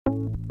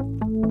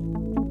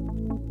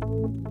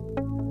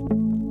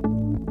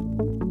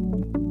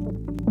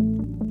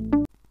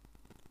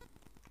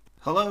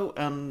Hello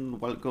and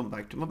welcome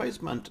back to my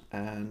basement,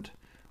 and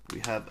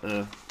we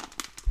have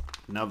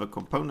another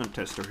component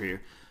tester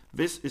here.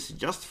 This is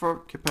just for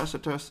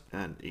capacitors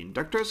and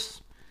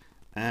inductors,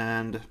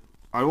 and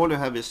I already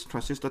have this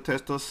transistor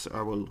testers.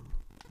 I will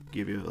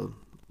give you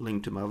a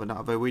link to my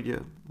another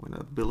video when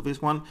I build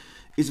this one.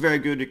 It's very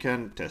good. You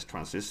can test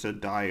transistor,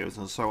 diodes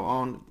and so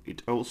on.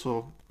 It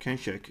also can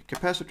check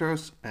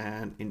capacitors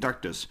and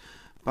inductors.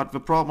 But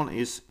the problem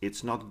is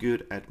it's not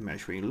good at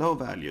measuring low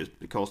values,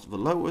 because the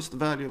lowest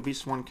value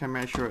this one can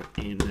measure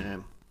in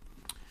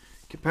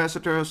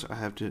capacitors. I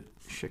have to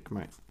check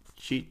my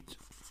sheet.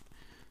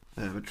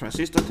 The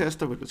transistor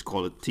tester, which is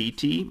called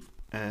TT,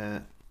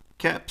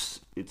 caps,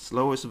 its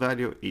lowest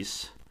value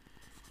is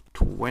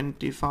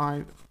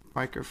 25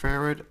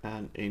 microfarad,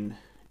 and in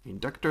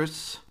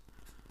inductors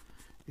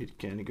it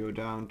can go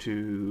down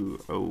to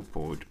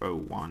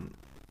 0.01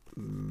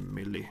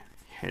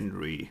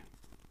 millihenry.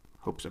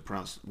 Hope I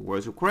pronounced the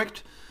words are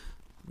correct.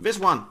 This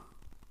one,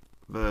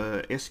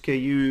 the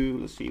SKU,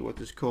 let's see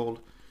what it's called,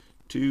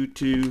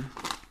 SKU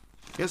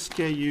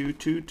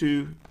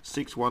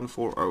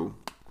 226140.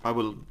 I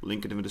will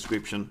link it in the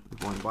description if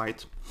you want to buy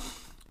it.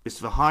 It's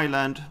the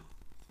Hiland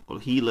or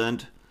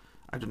Hiland,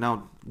 I do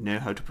not know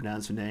how to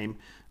pronounce the name,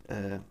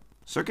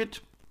 circuit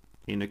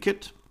in a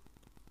kit,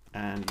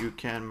 and you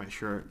can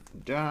measure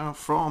down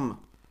from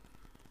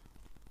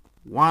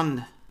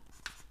 1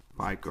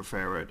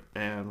 microfarad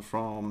and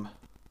from,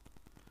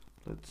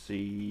 let's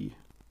see,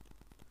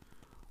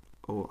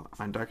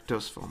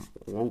 inductors from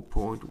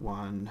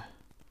 0.1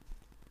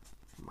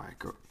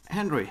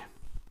 microhenry.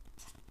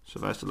 So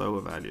that's the lower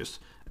values.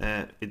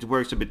 It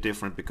works a bit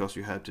different because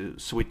you have to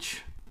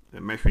switch the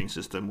measuring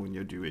system when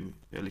you're doing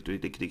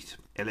electrolytic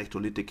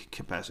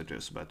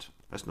capacitors, but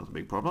that's not a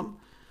big problem.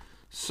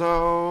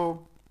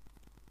 So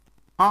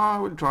I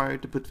will try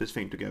to put this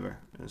thing together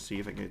and see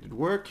if I get it to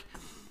work.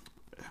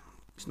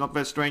 It's not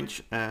that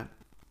strange. I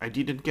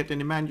didn't get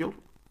any manual,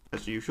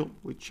 as usual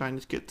with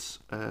Chinese kits.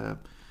 I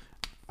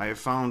have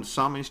found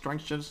some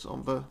instructions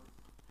on the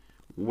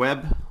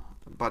web,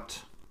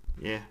 but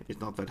yeah, it's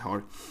not that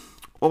hard.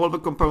 All the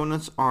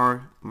components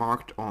are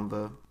marked on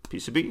the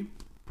PCB,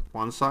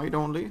 one side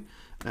only,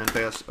 and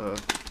there's a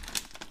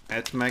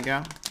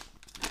AtMega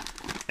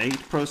 8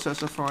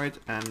 processor for it,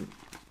 and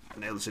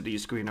an LCD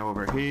screen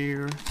over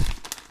here,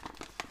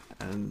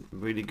 and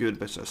really good,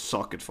 there's a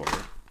socket for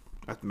it.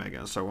 AtMega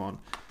and so on.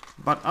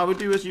 But I will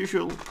do as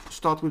usual,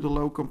 start with the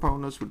low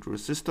components with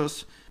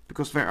resistors,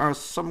 because there are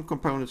some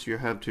components you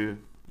have to,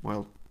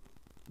 well,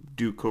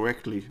 do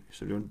correctly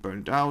so you don't burn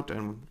it out,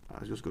 and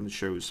I'm just going to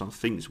show you some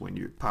things when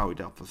you power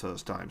it up the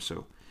first time,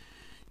 so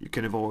you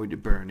can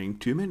avoid burning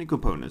too many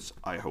components,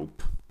 I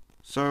hope.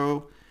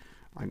 So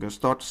I'm going to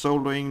start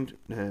soldering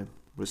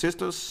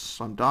resistors,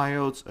 some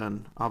diodes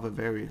and other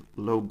very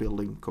low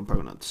building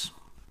components.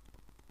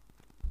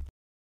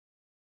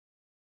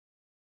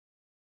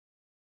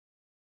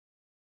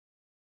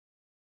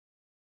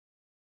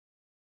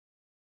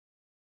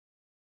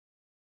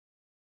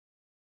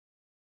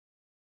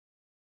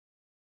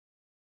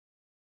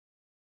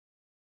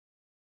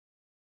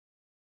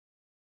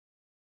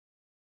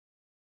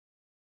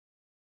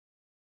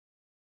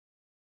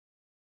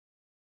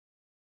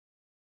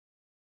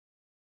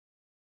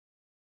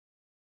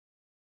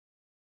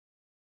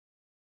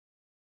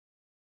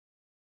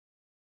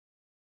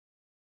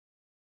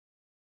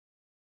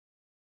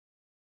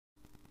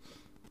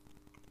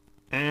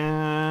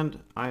 And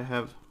I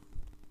have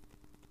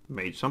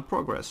made some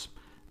progress.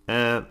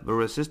 The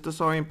resistors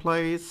are in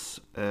place.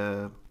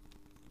 The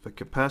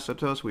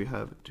capacitors, we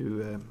have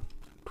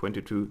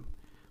 22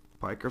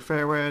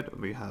 microfarad.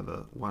 We have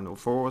a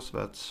 104, so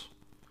that's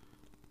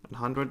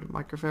 100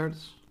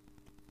 microfarads.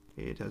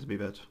 It has to be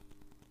that.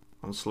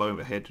 I'm slow in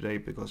the head today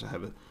because I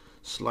have a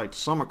slight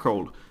summer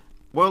cold.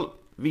 Well,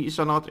 these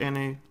are not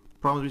any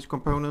problems with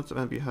components,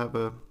 and we have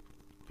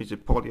these are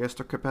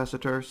polyester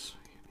capacitors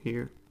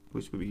here,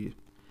 which will be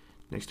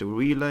next to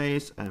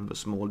relays, and the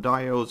small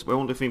diodes. The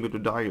only thing with the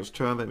diodes,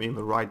 turn them in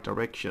the right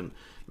direction.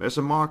 There's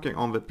a marking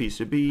on the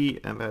PCB,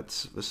 and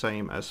that's the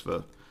same as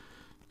the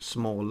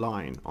small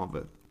line on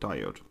the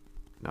diode.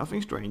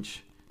 Nothing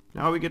strange.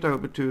 Now we get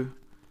over to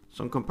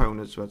some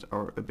components that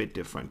are a bit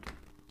different.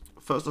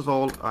 First of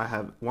all, I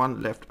have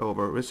one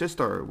leftover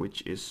resistor,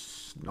 which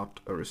is not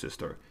a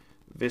resistor.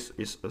 This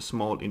is a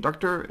small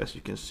inductor. As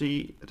you can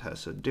see, it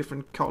has a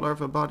different color of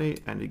the body,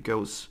 and it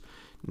goes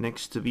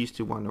next to these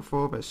two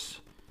 104.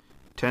 There's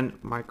 10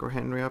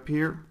 microhenry up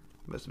here.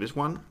 That's this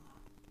one.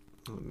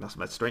 That's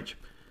that strange.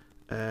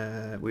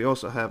 We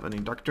also have an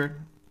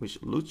inductor, which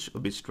looks a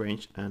bit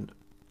strange, and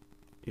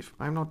if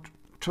I'm not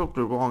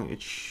totally wrong, it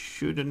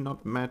should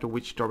not matter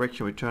which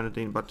direction we turn it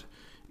in, but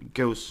it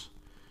goes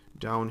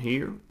down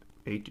here,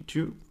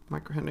 82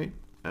 microhenry.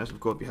 As of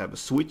course we have a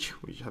switch,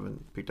 which I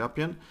haven't picked up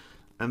yet,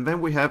 and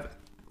then we have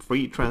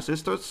 3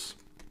 transistors,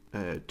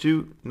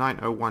 2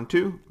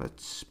 9012,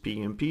 that's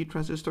PNP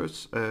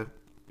transistors.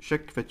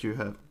 Check that you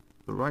have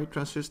the right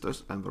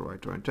transistors and the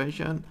right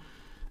orientation,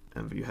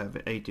 and you have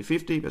the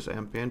 8050, that's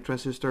an NPN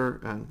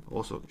transistor, and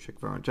also check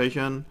the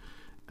orientation.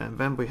 And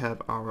then we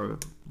have our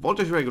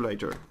voltage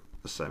regulator,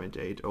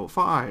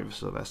 7805.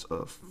 So that's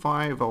a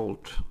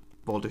 5-volt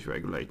voltage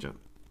regulator.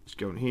 It's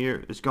going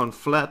here. It's going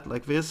flat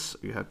like this.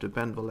 You have to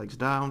bend the legs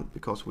down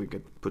because we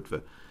can put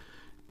the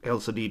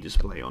LCD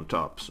display on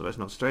top. So that's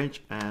not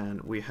strange.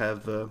 And we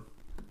have a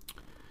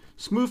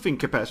smoothing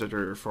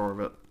capacitor for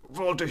the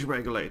voltage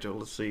regulator.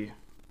 Let's see.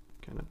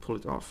 Can I pull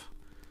it off?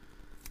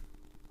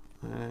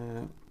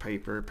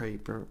 Paper.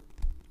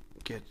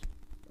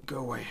 Go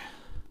away.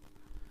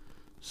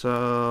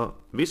 So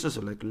this is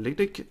a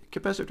electrolytic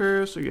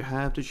capacitor, so you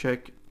have to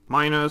check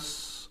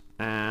minus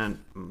and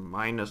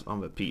minus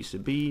on the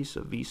PCB.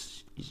 So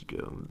this is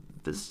going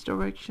this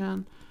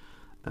direction,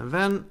 and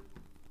then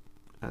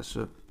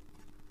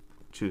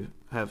to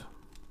have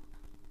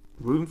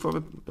room for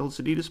the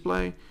LCD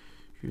display,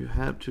 you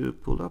have to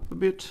pull up a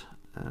bit,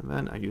 and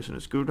then I'm using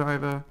a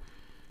screwdriver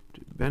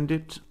to bend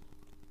it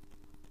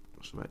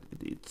so that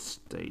it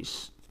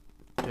stays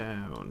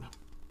down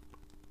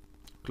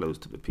close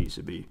to the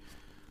PCB.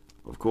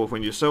 Of course,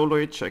 when you solder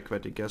it, check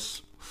that it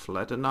gets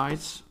flat and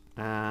nice,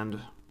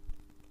 and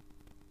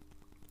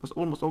that's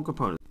almost all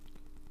components.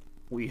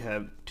 We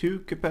have 2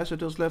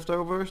 capacitors left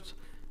over,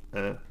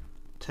 a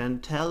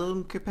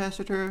tantalum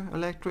capacitor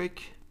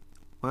electric,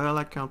 well,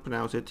 I can't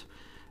pronounce it.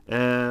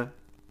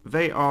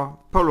 They are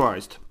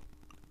polarized,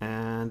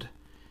 and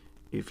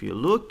if you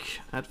look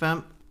at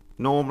them,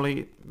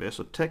 normally there's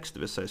a text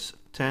that says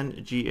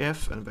 10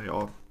 GF and they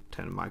are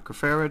 10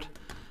 microfarad.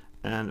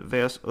 And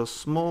there's a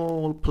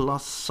small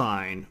plus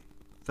sign.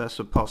 That's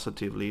a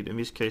positive lead. In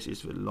this case,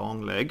 it's the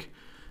long leg.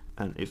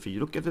 And if you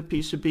look at the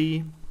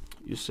PCB,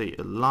 you see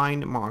a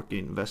line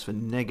marking. That's the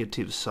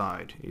negative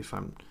side. If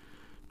I'm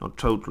not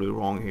totally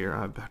wrong here,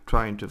 I'm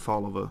trying to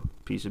follow the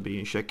PCB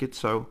and check it.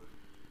 So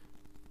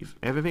if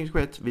everything's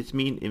correct, which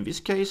means in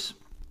this case,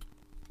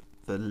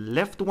 the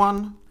left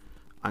one,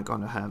 I'm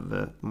gonna have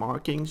the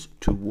markings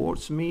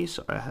towards me,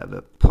 so I have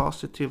a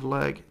positive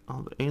leg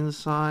on the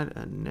inside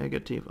and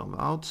negative on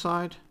the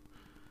outside,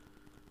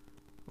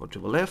 or to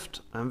the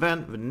left. And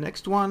then the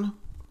next one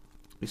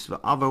is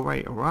the other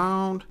way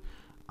around.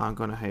 I'm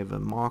gonna have a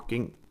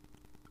marking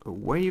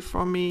away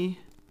from me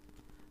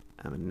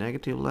and a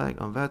negative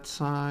leg on that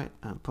side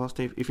and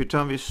positive. If you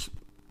turn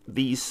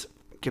these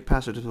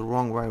capacitors the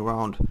wrong way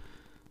around,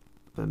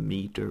 the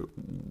meter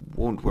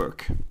won't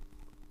work.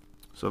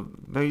 So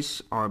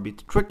these are a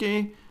bit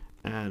tricky,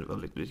 and a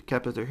little bit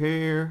capacitor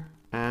here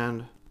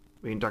and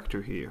the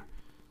inductor here.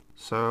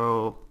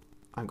 So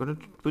I'm gonna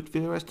put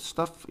the rest of the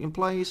stuff in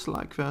place,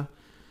 like the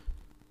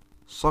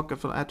socket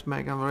for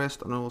AtMega and the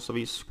rest, and also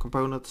these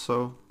components.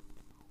 So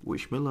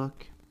wish me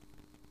luck.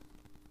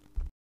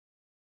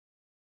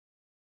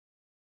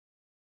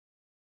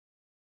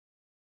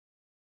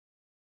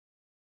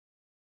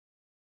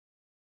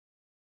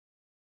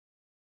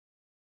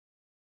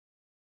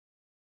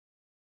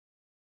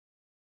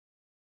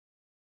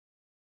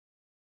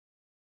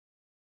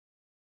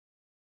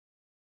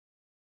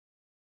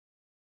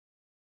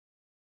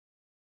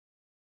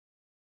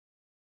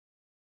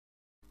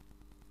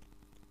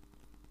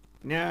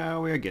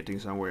 Now we are getting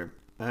somewhere.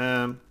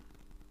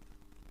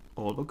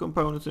 All the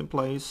components in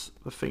place.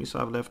 The things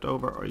I've left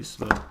over is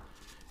the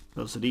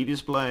LCD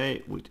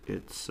display with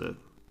its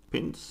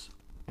pins,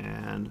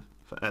 and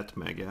the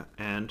AtMega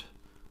and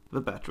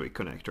the battery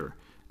connector.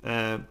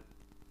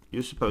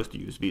 You're supposed to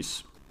use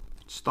this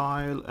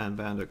style, and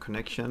then the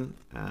connection,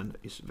 and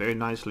it's very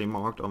nicely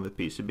marked on the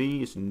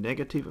PCB. It's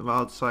negative on the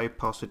outside,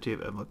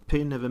 positive, and a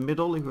pin in the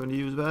middle if you want to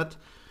use that.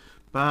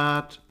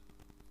 But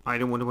I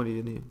don't want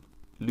any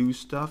loose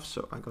stuff,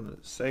 so I'm gonna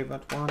save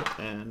that one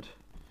and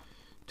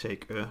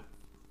take a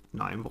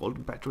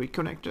 9-volt battery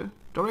connector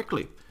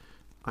directly.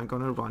 I'm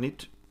gonna run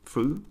it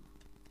through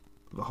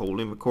the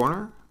hole in the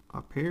corner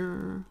up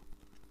here,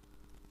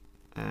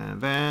 and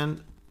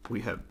then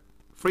we have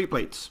 3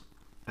 plates,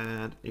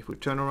 and if we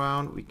turn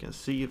around we can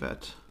see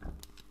that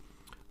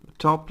the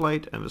top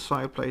plate and the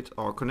side plate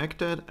are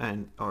connected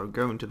and are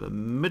going to the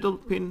middle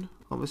pin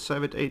of the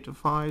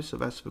 7805, so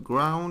that's the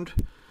ground.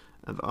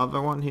 And the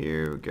other one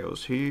here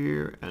goes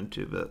here and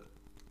to the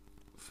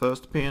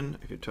first pin,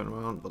 if you turn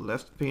around, the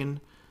left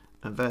pin,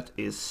 and that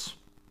is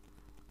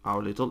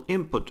our little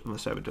input on the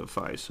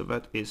 705. So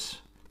that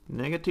is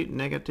negative,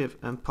 negative,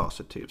 and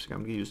positive. So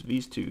I'm going to use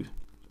these two.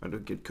 I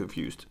don't get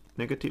confused.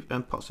 Negative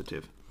and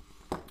positive.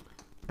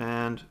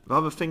 And the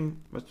other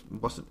thing that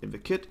wasn't in the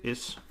kit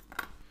is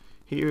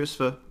here's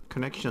the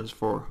connections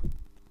for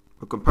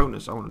the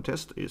components I want to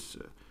test is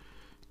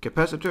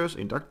capacitors,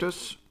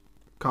 inductors,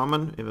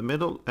 common in the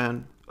middle,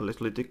 and a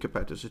electrolytic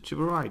capacitor to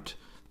the right.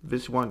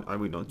 This one I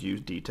will not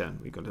use D10,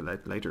 we're going to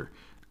that later.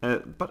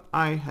 But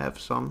I have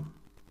some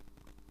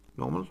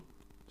normal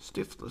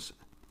stiffness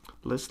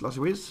listless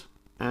with,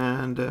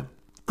 and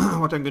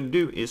what I'm going to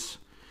do is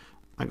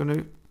I'm going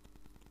to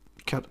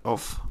cut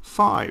off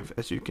 5.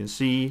 As you can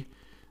see,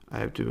 I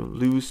have to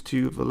lose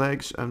 2 of the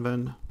legs, and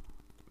then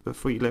the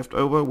 3 left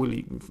over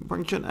will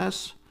function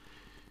as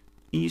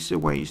easy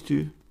ways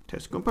to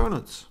test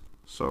components.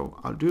 So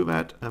I'll do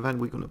that, and then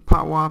we're going to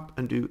power up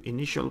and do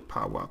initial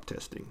power up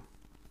testing.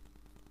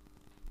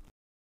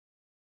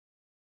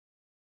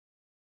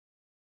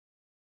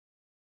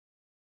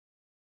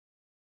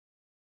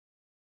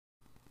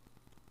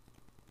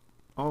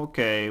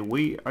 Okay,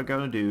 we are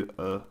gonna do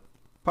a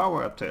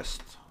power up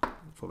test.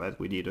 For that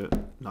we need a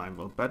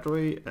 9-volt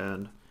battery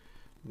and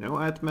no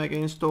AtMega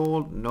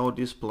installed, no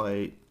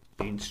display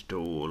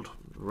installed.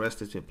 The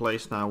rest is in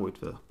place now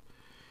with the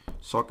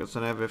sockets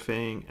and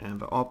everything, and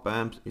the op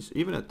amp is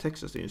even a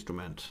Texas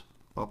Instrument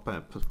op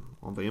amp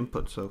on the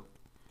input, so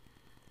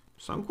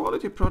some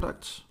quality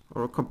products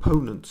or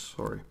components,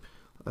 sorry.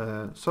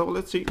 So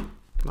let's see,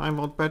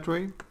 9-volt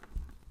battery,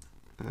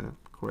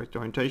 correct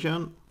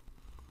orientation,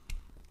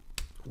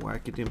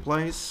 whack it in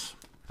place,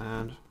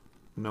 and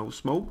no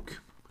smoke.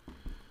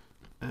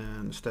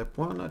 And step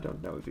 1, I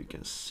don't know if you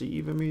can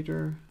see the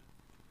meter.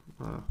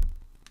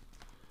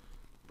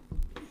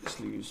 Let's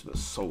use the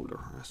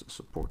solder as a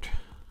support.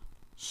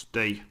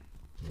 Stay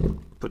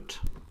put,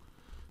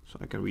 so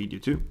I can read you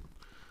too.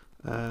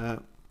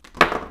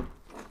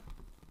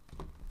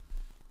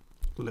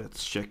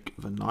 Let's check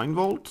the 9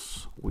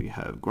 volts. We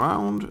have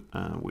ground,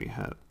 and we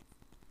have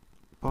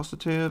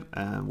positive,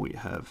 and we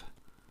have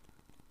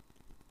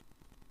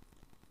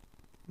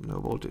no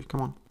voltage.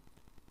 Come on.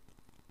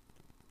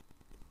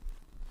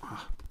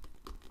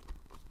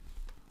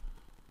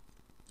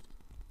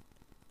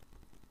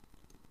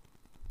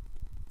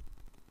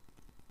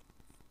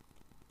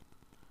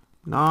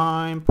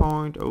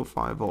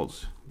 9.05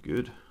 volts.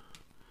 Good.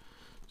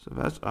 So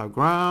that's our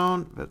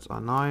ground, that's our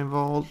 9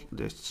 volt.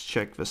 Let's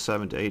check the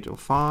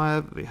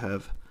 7805. We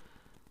have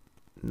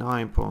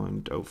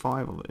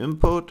 9.05 on the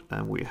input,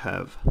 and we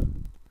have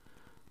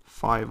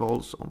 5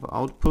 volts on the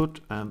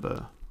output, and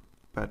the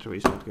battery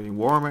is not getting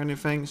warm or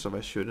anything, so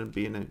there shouldn't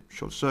be any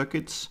short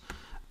circuits.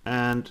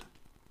 And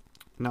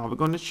now we're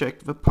going to check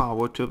the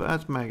power to the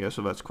AtMega,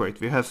 so that's correct.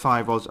 We have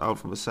 5 volts out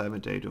from the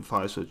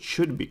 7805, so it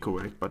should be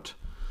correct, but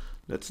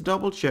let's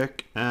double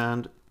check.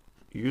 And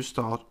you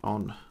start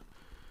on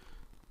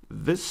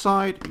this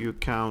side, you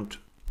count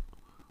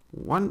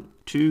 1,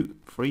 2,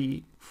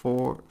 3,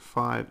 4,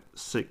 5,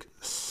 6,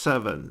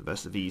 7.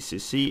 That's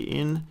VCC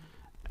in,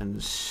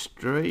 and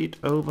straight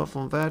over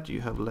from that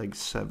you have leg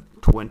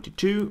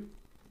 22.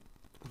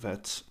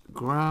 That's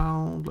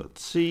ground.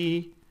 Let's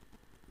see,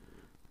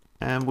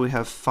 and we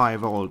have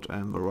 5 volt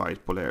and the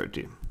right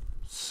polarity.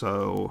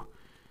 So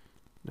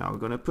now we're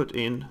gonna put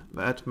in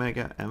the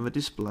AtMega and the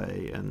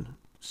display and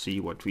see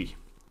what we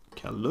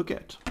can look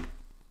at.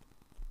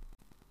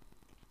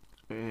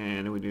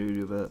 And we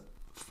do the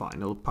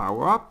final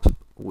power up.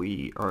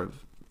 We are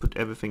put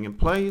everything in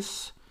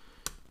place.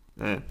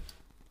 When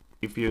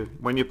you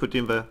put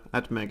in the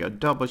AtMega,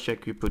 double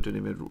check you put it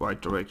in the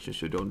right direction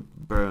so you don't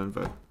burn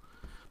the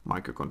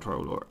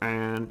microcontroller.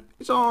 And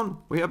it's on.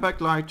 We have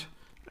backlight,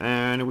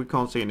 and we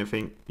can't see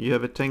anything. You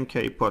have a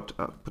 10K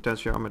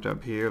potentiometer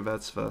up here.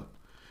 That's the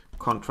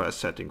contrast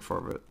setting for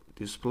the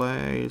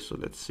display. So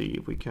let's see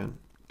if we can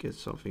get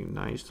something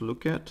nice to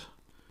look at.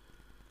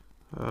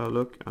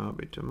 Look, a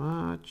bit too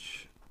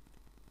much.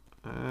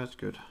 That's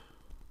good.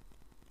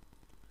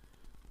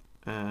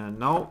 And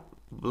now,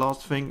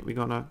 last thing we're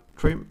gonna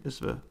trim is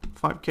the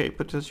 5K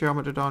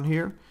potentiometer down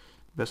here.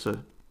 There's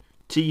a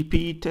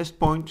TP test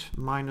point,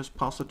 minus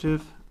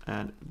positive,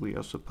 and we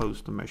are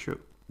supposed to measure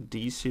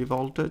DC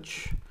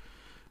voltage.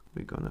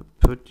 We're gonna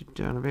put it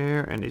down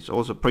there, and it's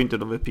also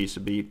printed on the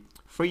PCB.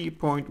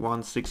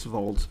 3.16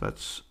 volts,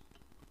 that's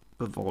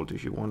the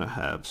voltage you want to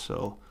have,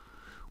 so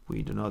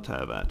we do not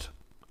have that.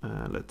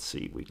 Let's see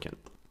if we can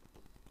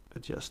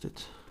adjust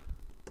it.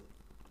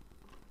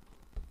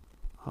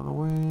 Other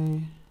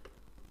way.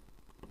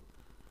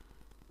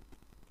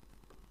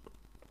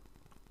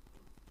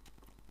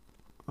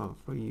 Oh,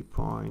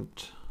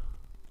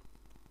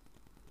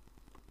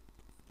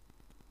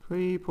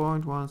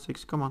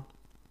 3.16, come on.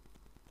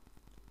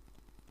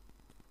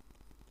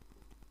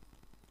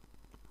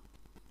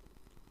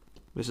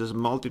 This is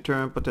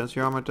multi-turn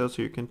potentiometer,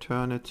 so you can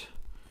turn it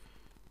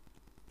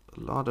a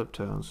lot of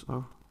turns.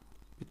 Oh,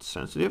 it's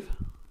sensitive.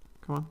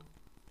 Come on.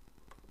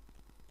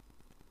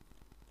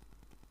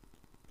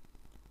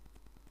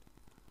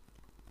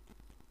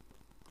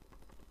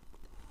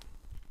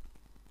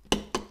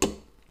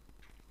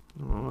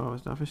 Oh,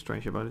 there's nothing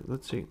strange about it.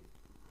 Let's see.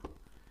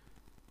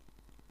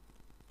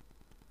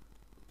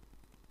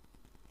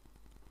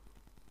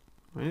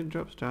 When it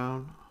drops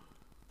down,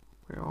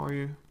 where are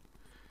you?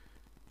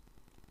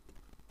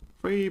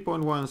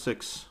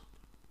 3.16.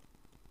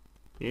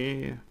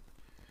 Yeah.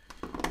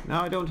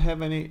 Now I don't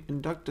have any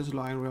inductors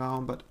lying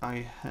around, but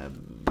I have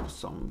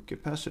some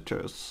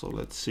capacitors. So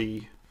let's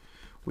see.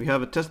 We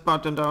have a test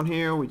button down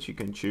here, which you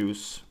can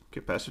choose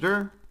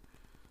capacitor.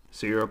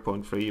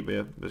 0.3,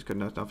 there's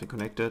nothing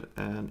connected,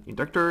 and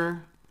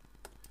inductor.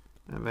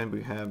 And then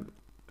we have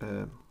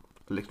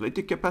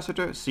electrolytic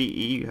capacitor, CE,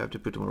 you have to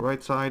put on the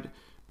right side,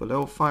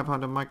 below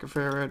 500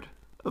 microfarad,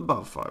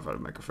 above 500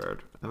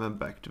 microfarad, and then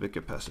back to the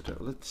capacitor.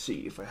 Let's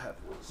see if I have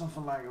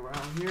something lying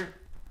around here.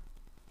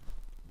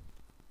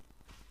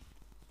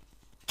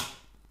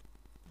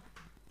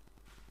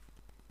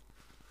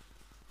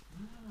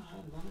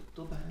 Not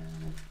too bad.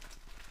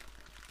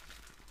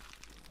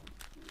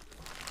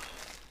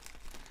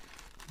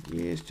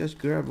 Yes, just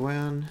grab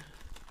one.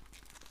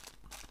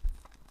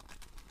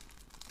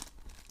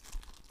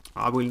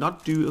 I will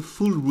not do a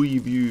full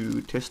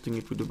review testing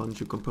it with a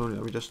bunch of components.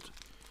 I will just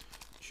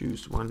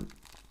choose one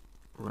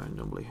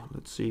randomly.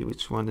 Let's see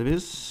which one it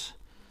is.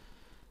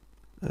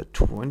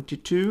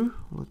 22.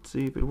 Let's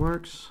see if it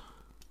works.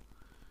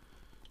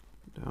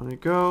 Down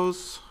it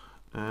goes.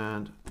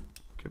 And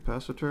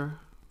capacitor.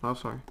 Oh,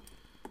 sorry.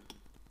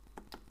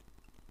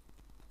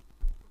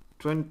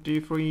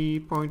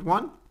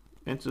 23.1.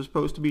 And it's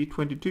supposed to be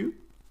 22.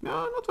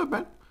 No, not so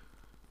bad.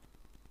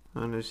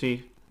 And you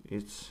see,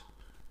 it's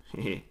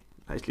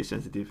nicely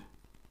sensitive.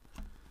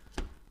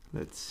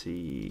 Let's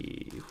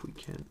see if we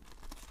can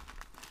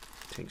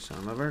take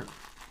some over.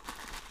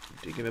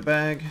 Dig in the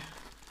bag.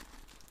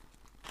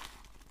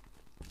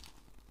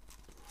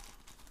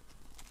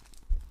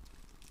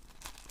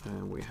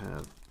 And we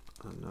have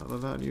another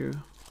value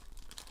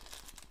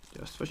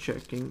just for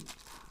checking.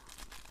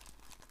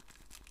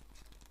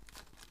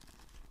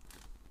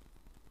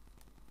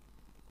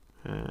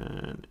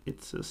 And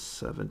it's a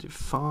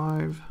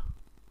 75.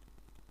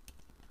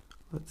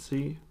 Let's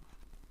see.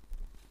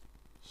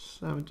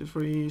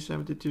 73,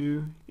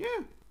 72. Yeah,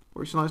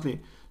 works nicely.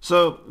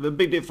 So the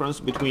big difference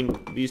between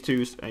these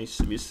two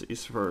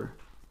is for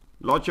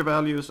larger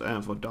values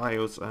and for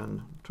diodes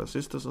and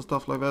transistors and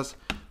stuff like that.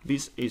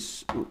 This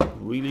is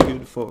really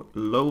good for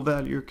low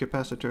value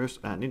capacitors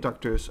and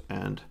inductors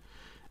and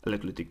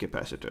electrolytic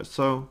capacitors.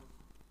 So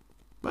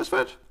that's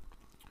that.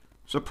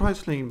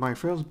 Surprisingly, my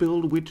first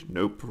build with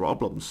no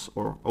problems,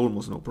 or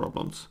almost no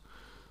problems.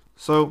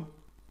 So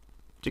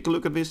take a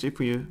look at this if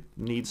you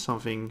need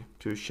something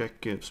to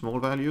check small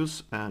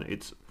values, and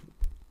it's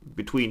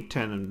between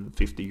 10 and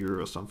 50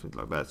 euros, something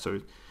like that.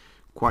 So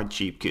quite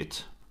cheap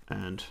kit.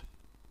 And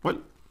well,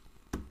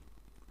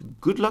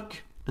 good luck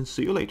and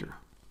see you later.